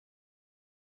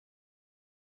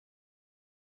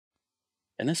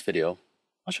In this video,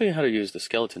 I'll show you how to use the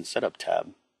Skeleton Setup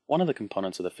tab, one of the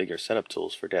components of the Figure Setup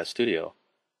tools for DAZ Studio,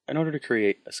 in order to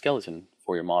create a skeleton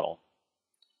for your model.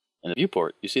 In the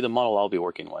viewport, you see the model I'll be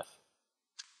working with.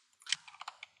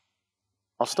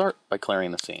 I'll start by clearing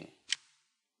the scene.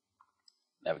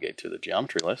 Navigate to the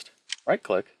geometry list,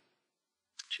 right-click,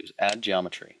 choose Add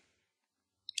Geometry.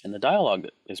 In the dialog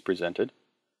that is presented,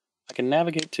 I can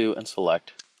navigate to and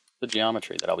select the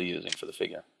geometry that I'll be using for the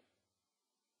figure.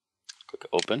 Click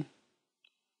Open,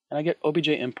 and I get OBJ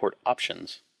import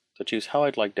options to choose how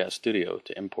I'd like DAZ Studio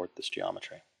to import this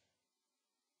geometry.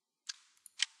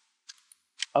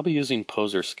 I'll be using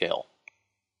Poser Scale.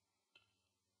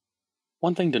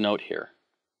 One thing to note here,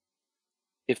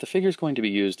 if the figure is going to be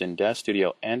used in DAZ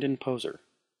Studio and in Poser,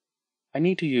 I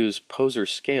need to use Poser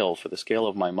Scale for the scale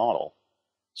of my model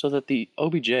so that the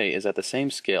OBJ is at the same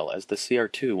scale as the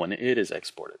CR2 when it is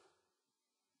exported.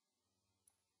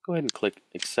 Go ahead and click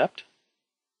Accept.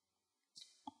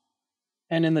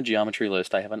 And in the geometry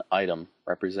list, I have an item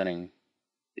representing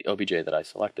the OBJ that I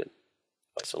selected.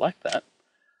 If I select that,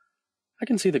 I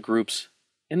can see the groups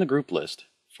in the group list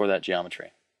for that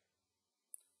geometry.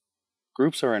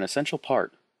 Groups are an essential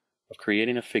part of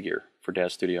creating a figure for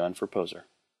DAZ Studio and for Poser.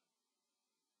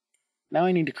 Now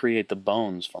I need to create the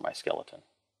bones for my skeleton.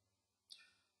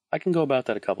 I can go about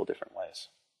that a couple different ways.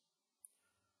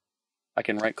 I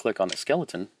can right-click on the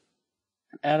skeleton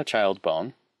and add a child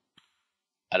bone,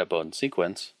 add a bone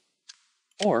sequence,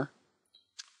 or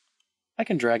I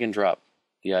can drag and drop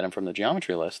the item from the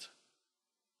geometry list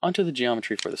onto the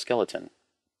geometry for the skeleton.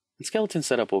 And Skeleton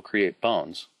Setup will create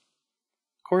bones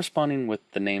corresponding with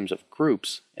the names of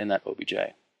groups in that OBJ.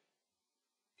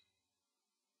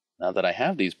 Now that I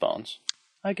have these bones,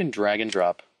 I can drag and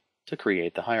drop to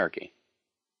create the hierarchy.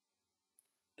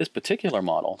 This particular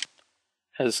model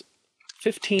has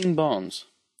 15 bones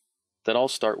that all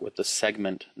start with the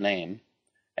segment name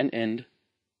and end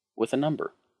with a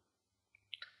number.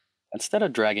 Instead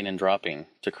of dragging and dropping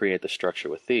to create the structure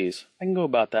with these, I can go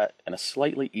about that in a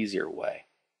slightly easier way.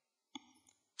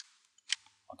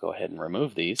 I'll go ahead and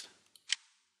remove these,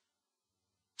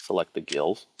 select the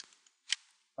gills,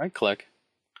 right-click,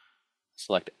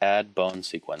 select Add Bone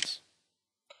Sequence.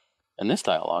 In this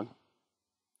dialog,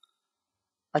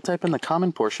 I type in the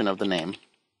common portion of the name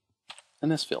in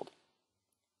this field,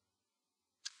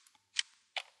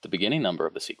 the beginning number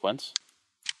of the sequence,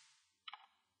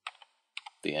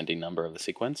 the ending number of the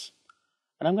sequence,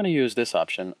 and I'm going to use this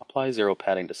option, Apply Zero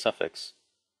Padding to Suffix,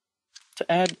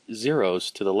 to add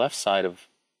zeros to the left side of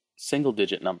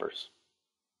single-digit numbers.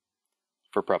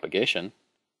 For propagation,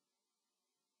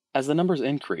 as the numbers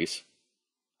increase,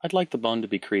 I'd like the bone to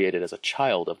be created as a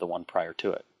child of the one prior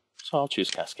to it, so I'll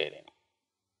choose Cascading.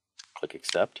 Click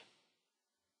Accept.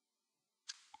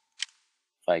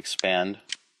 If I expand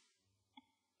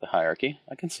the hierarchy,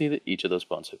 I can see that each of those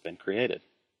bones have been created.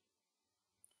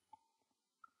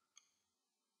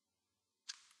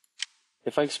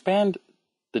 If I expand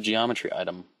the geometry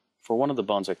item for one of the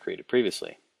bones I created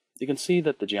previously, you can see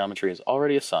that the geometry is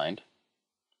already assigned.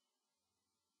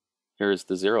 Here is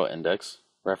the 0 index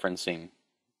referencing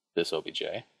this OBJ,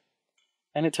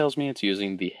 and it tells me it's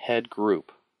using the head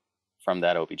group from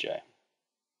that OBJ.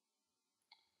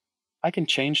 I can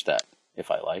change that, if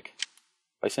I like,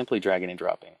 by simply dragging and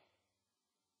dropping.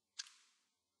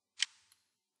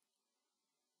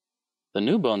 The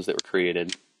new bones that were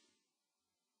created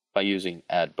by using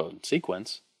Add Bone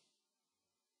Sequence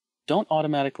don't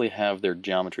automatically have their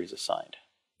geometries assigned.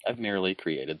 I've merely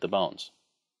created the bones.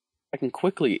 I can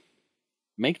quickly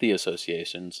make the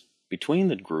associations between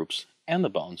the groups and the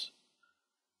bones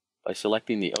by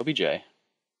selecting the OBJ,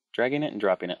 dragging it and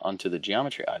dropping it onto the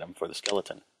geometry item for the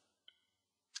skeleton.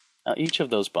 Now each of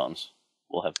those bones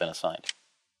will have been assigned.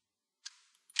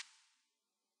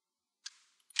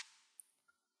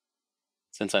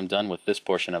 Since I'm done with this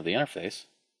portion of the interface,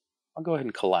 I'll go ahead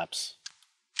and collapse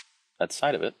that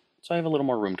side of it so I have a little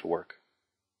more room to work.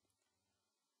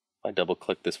 If I double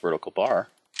click this vertical bar,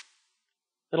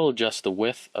 it'll adjust the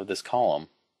width of this column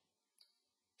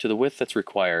to the width that's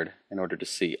required in order to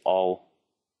see all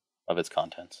of its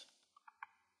contents.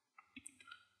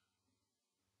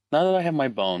 Now that I have my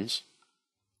bones,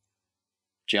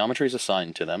 geometries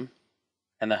assigned to them,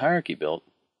 and the hierarchy built,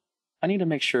 I need to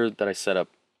make sure that I set up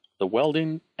the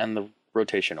welding and the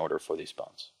rotation order for these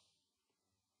bones.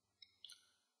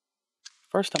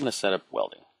 First, I'm going to set up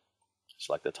welding.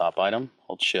 Select the top item,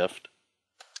 hold Shift,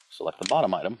 select the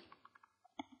bottom item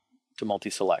to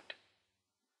multi-select.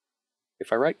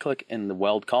 If I right-click in the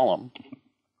weld column,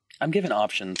 I'm given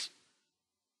options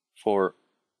for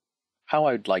how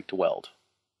I'd like to weld.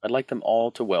 I'd like them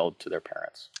all to weld to their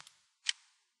parents.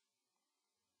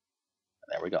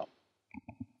 There we go.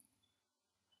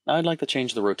 Now I'd like to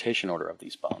change the rotation order of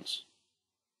these bones.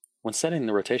 When setting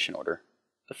the rotation order,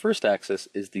 the first axis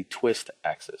is the twist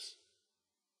axis.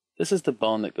 This is the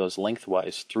bone that goes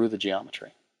lengthwise through the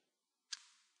geometry.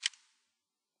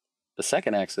 The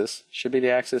second axis should be the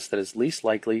axis that is least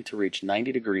likely to reach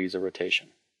 90 degrees of rotation.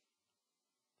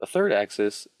 The third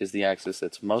axis is the axis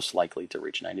that's most likely to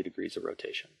reach 90 degrees of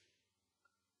rotation.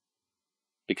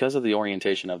 Because of the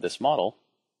orientation of this model,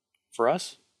 for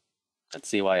us, that's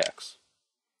ZYX.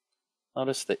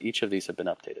 Notice that each of these have been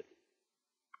updated.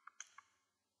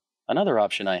 Another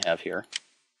option I have here,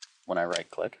 when I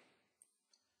right-click,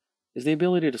 is the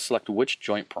ability to select which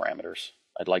joint parameters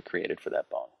I'd like created for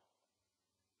that bone.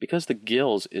 Because the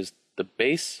gills is the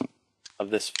base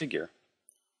of this figure,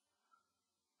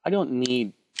 I don't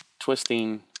need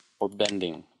twisting or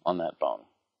bending on that bone.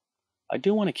 I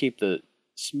do want to keep the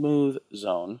smooth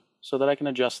zone so that I can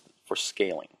adjust for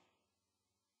scaling.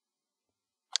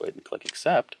 Go ahead and click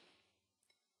Accept.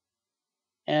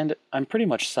 And I'm pretty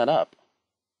much set up.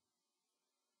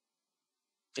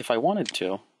 If I wanted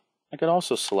to, I could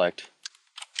also select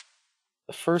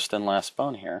the first and last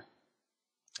bone here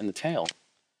in the tail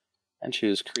and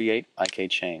choose Create IK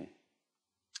Chain.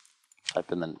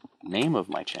 Type in the name of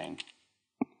my chain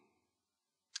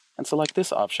and select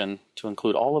this option to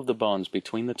include all of the bones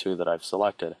between the two that I've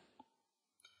selected.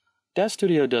 DAZ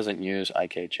Studio doesn't use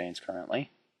IK chains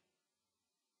currently,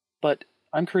 but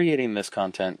I'm creating this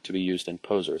content to be used in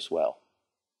Poser as well.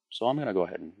 So I'm going to go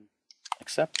ahead and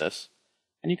accept this,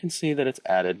 and you can see that it's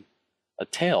added a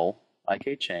tail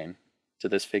IK chain to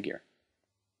this figure.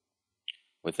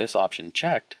 With this option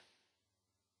checked,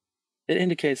 it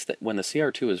indicates that when the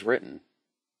CR2 is written,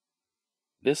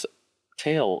 this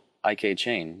tail IK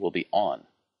chain will be on.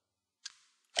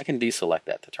 I can deselect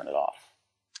that to turn it off.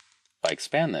 If I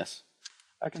expand this,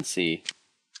 I can see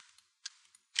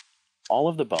all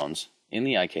of the bones in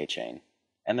the IK chain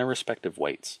and their respective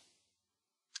weights.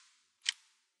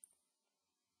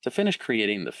 To finish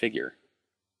creating the figure,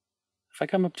 if I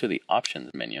come up to the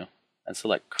Options menu and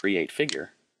select Create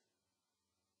Figure,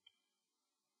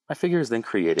 my figure is then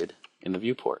created in the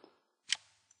viewport.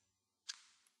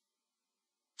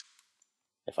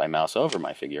 If I mouse over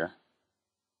my figure,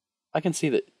 I can see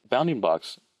that bounding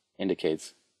box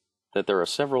indicates that there are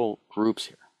several groups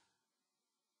here.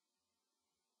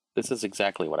 This is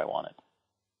exactly what I wanted.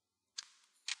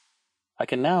 I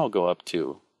can now go up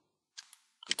to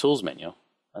the Tools menu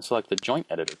and select the Joint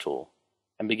Editor tool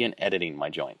and begin editing my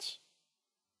joints.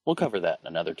 We'll cover that in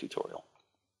another tutorial.